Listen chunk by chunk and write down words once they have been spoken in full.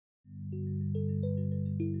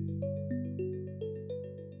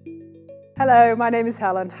Hello, my name is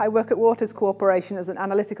Helen. I work at Waters Corporation as an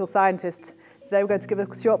analytical scientist. Today we're going to give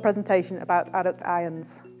a short presentation about adduct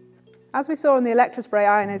ions. As we saw in the electrospray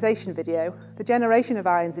ionisation video, the generation of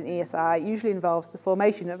ions in ESI usually involves the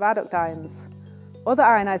formation of adduct ions. Other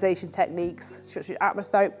ionisation techniques, such as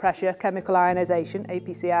atmospheric pressure chemical ionisation,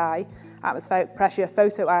 APCI, atmospheric pressure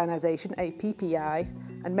photoionisation,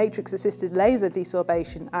 APPI, and matrix-assisted laser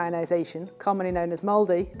desorbation ionisation, commonly known as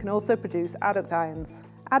MALDI, can also produce adduct ions.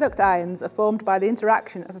 Adduct ions are formed by the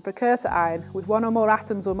interaction of a precursor ion with one or more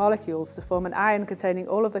atoms or molecules to form an ion containing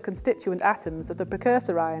all of the constituent atoms of the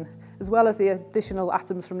precursor ion, as well as the additional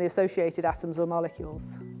atoms from the associated atoms or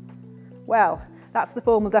molecules. Well, that's the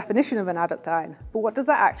formal definition of an adduct ion, but what does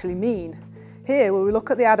that actually mean? Here we will look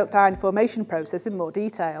at the adduct ion formation process in more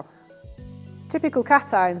detail. Typical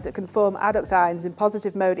cations that can form adduct ions in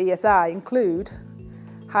positive mode ESI include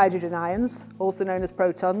hydrogen ions, also known as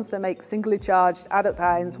protons, that make singly charged adduct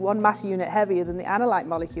ions 1 mass unit heavier than the analyte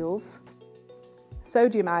molecules.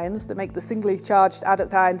 Sodium ions that make the singly charged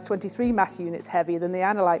adduct ions 23 mass units heavier than the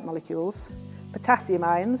analyte molecules. Potassium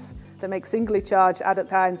ions that make singly charged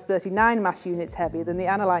adduct ions 39 mass units heavier than the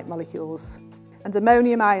analyte molecules. And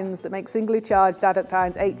ammonium ions that make singly charged adduct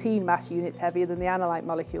ions 18 mass units heavier than the analyte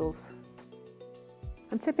molecules.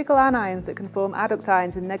 And typical anions that can form adduct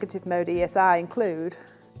ions in negative mode ESI include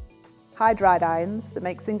hydride ions that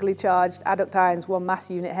make singly charged adduct ions 1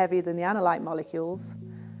 mass unit heavier than the analyte molecules,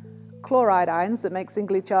 chloride ions that make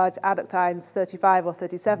singly charged adduct ions 35 or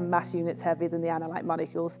 37 mass units heavier than the analyte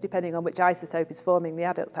molecules, depending on which isotope is forming the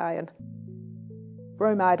adduct ion,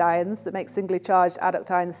 bromide ions that make singly charged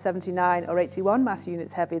adduct ions 79 or 81 mass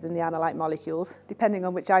units heavier than the analyte molecules, depending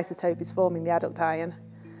on which isotope is forming the adduct ion,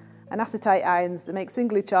 and acetate ions that make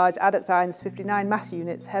singly charged adduct ions 59 mass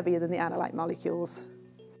units heavier than the analyte molecules.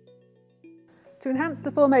 To enhance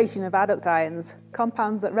the formation of adduct ions,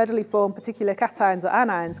 compounds that readily form particular cations or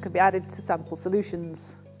anions can be added to sample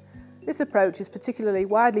solutions. This approach is particularly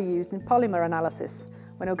widely used in polymer analysis,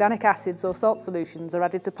 when organic acids or salt solutions are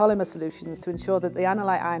added to polymer solutions to ensure that the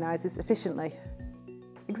analyte ionises efficiently.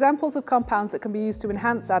 Examples of compounds that can be used to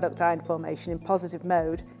enhance adduct ion formation in positive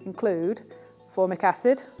mode include formic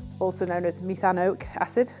acid, also known as methanoic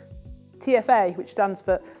acid, TFA, which stands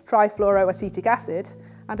for trifluoroacetic acid,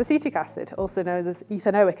 and acetic acid, also known as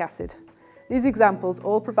ethanoic acid. These examples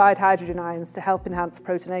all provide hydrogen ions to help enhance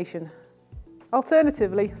protonation.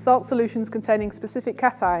 Alternatively, salt solutions containing specific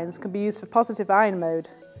cations can be used for positive ion mode.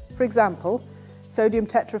 For example, sodium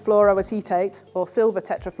tetrafluoroacetate or silver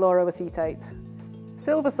tetrafluoroacetate.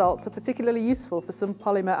 Silver salts are particularly useful for some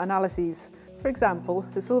polymer analyses. For example,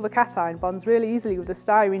 the silver cation bonds really easily with the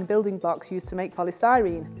styrene building blocks used to make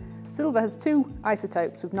polystyrene. Silver has 2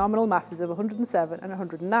 isotopes with nominal masses of 107 and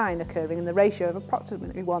 109 occurring in the ratio of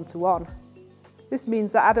approximately 1:1. This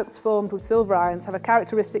means that adducts formed with silver ions have a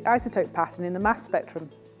characteristic isotope pattern in the mass spectrum.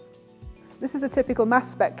 This is a typical mass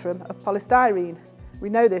spectrum of polystyrene. We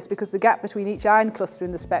know this because the gap between each ion cluster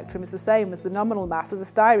in the spectrum is the same as the nominal mass of the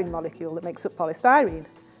styrene molecule that makes up polystyrene.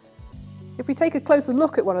 If we take a closer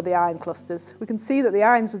look at one of the ion clusters, we can see that the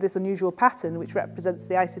ions with this unusual pattern, which represents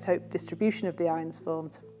the isotope distribution of the ions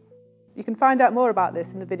formed. You can find out more about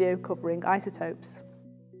this in the video covering isotopes.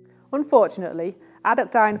 Unfortunately,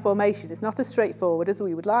 adduct ion formation is not as straightforward as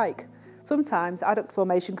we would like. Sometimes adduct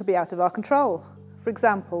formation can be out of our control. For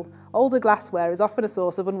example, older glassware is often a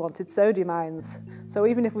source of unwanted sodium ions, so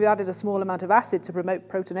even if we added a small amount of acid to promote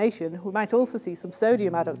protonation, we might also see some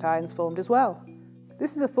sodium adduct ions formed as well.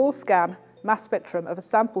 This is a full scan mass spectrum of a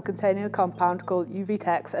sample containing a compound called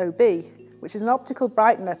UV-TEX-OB, which is an optical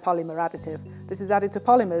brightener polymer additive. This is added to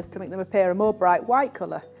polymers to make them appear a more bright white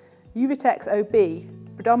colour.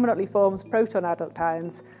 UV-TEX-OB predominantly forms proton adduct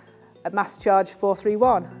ions at mass charge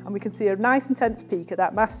 431, and we can see a nice intense peak at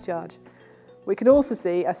that mass charge. We can also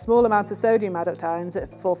see a small amount of sodium adduct ions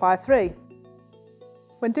at 453.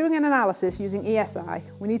 When doing an analysis using ESI,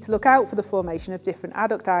 we need to look out for the formation of different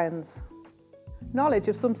adduct ions. Knowledge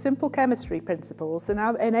of some simple chemistry principles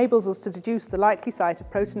now enables us to deduce the likely site of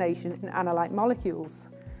protonation in analyte molecules.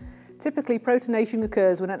 Typically, protonation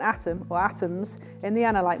occurs when an atom or atoms in the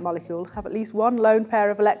analyte molecule have at least one lone pair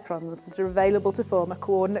of electrons that are available to form a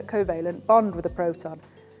coordinate covalent bond with a proton.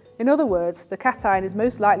 In other words, the cation is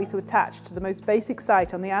most likely to attach to the most basic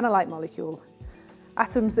site on the analyte molecule.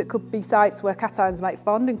 Atoms that could be sites where cations might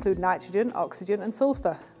bond include nitrogen, oxygen and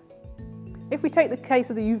sulfur. If we take the case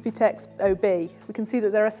of the UV-TEX-OB, we can see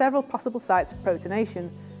that there are several possible sites of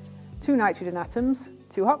protonation. 2 nitrogen atoms,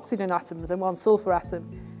 2 oxygen atoms and 1 sulfur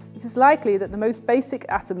atom. It is likely that the most basic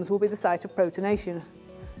atoms will be the site of protonation.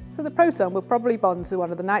 So the proton will probably bond to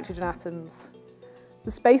one of the nitrogen atoms.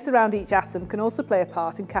 The space around each atom can also play a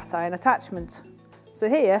part in cation attachment. So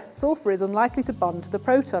here, sulfur is unlikely to bond to the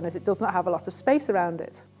proton as it does not have a lot of space around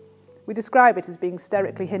it. We describe it as being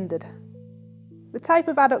sterically hindered. The type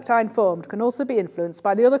of adduct ion formed can also be influenced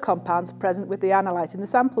by the other compounds present with the analyte in the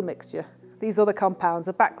sample mixture. These other compounds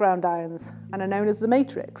are background ions and are known as the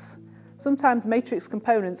matrix. Sometimes matrix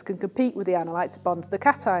components can compete with the analyte to bond to the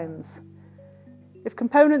cations. If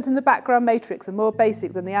components in the background matrix are more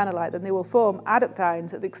basic than the analyte, then they will form adduct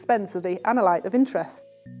ions at the expense of the analyte of interest.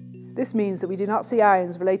 This means that we do not see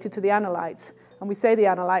ions related to the analyte, and we say the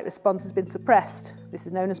analyte response has been suppressed. This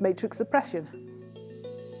is known as matrix suppression.